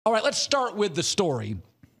All right, let's start with the story,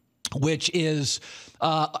 which is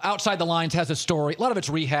Outside the Lines has a story. A lot of it's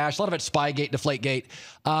rehashed, a lot of it's Spygate, deflate-gate,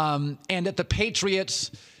 and that the Patriots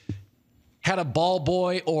had a ball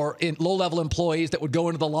boy or low-level employees that would go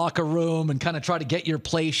into the locker room and kind of try to get your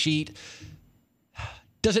play sheet.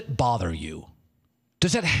 Does it bother you?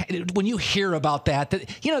 Does that, when you hear about that,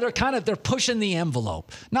 they're pushing the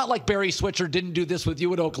envelope. Not like Barry Switzer didn't do this with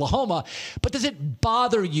you at Oklahoma, but does it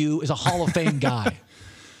bother you as a Hall of Fame guy?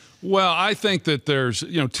 Well, I think that there's,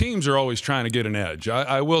 teams are always trying to get an edge.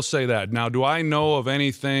 I will say that. Now, do I know of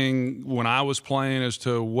anything when I was playing as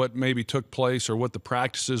to what maybe took place or what the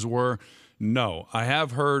practices were? No. I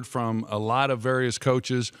have heard from a lot of various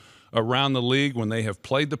coaches around the league when they have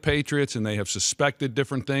played the Patriots and they have suspected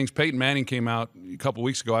different things. Peyton Manning came out a couple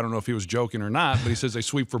weeks ago. I don't know if he was joking or not, but he says they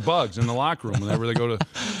sweep for bugs in the locker room whenever they go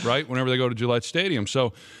to Gillette Stadium.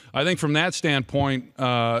 So I think from that standpoint,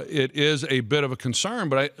 it is a bit of a concern.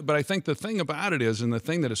 But I think the thing about it is, and the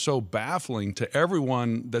thing that is so baffling to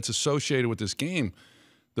everyone that's associated with this game,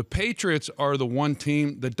 the Patriots are the one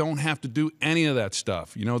team that don't have to do any of that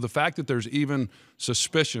stuff. The fact that there's even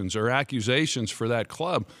suspicions or accusations for that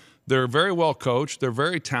club, they're very well coached. They're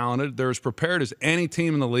very talented. They're as prepared as any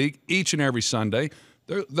team in the league each and every Sunday.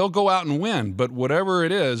 They'll go out and win. But whatever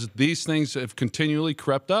it is, these things have continually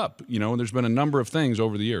crept up, and there's been a number of things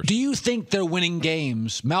over the years. Do you think they're winning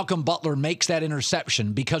games? Malcolm Butler makes that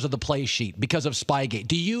interception because of the play sheet, because of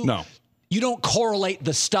Spygate. No. You don't correlate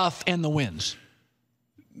the stuff and the wins?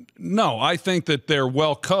 No, I think that they're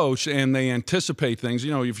well coached and they anticipate things. If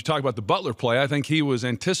you talk about the Butler play, I think he was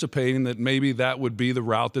anticipating that maybe that would be the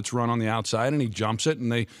route that's run on the outside, and he jumps it.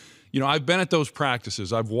 And I've been at those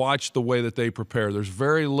practices. I've watched the way that they prepare. There's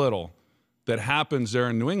very little that happens there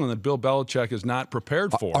in New England that Bill Belichick is not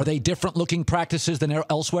prepared for. Are they different looking practices than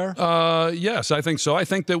elsewhere? Yes, I think so. I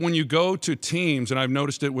think that when you go to teams, and I've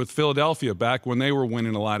noticed it with Philadelphia back when they were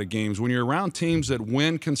winning a lot of games, when you're around teams that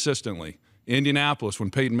win consistently, Indianapolis, when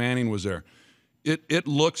Peyton Manning was there, it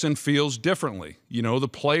looks and feels differently. The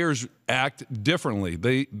players act differently.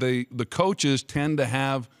 The coaches tend to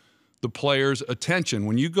have the players' attention.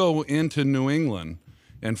 When you go into New England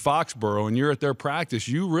and Foxborough and you're at their practice,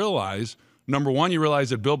 you realize, number one, you realize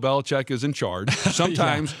that Bill Belichick is in charge.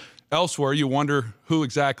 Sometimes elsewhere you wonder who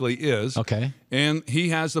exactly is. Okay. And he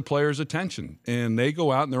has the players' attention. And they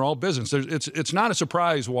go out and they're all business. It's not a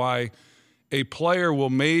surprise why a player will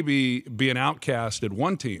maybe be an outcast at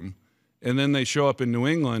one team, and then they show up in New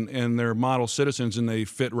England and they're model citizens and they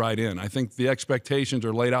fit right in. I think the expectations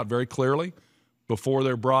are laid out very clearly before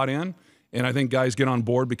they're brought in, and I think guys get on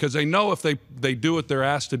board because they know if they do what they're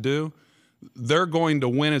asked to do, they're going to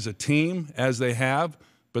win as a team, as they have,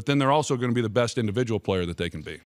 but then they're also going to be the best individual player that they can be.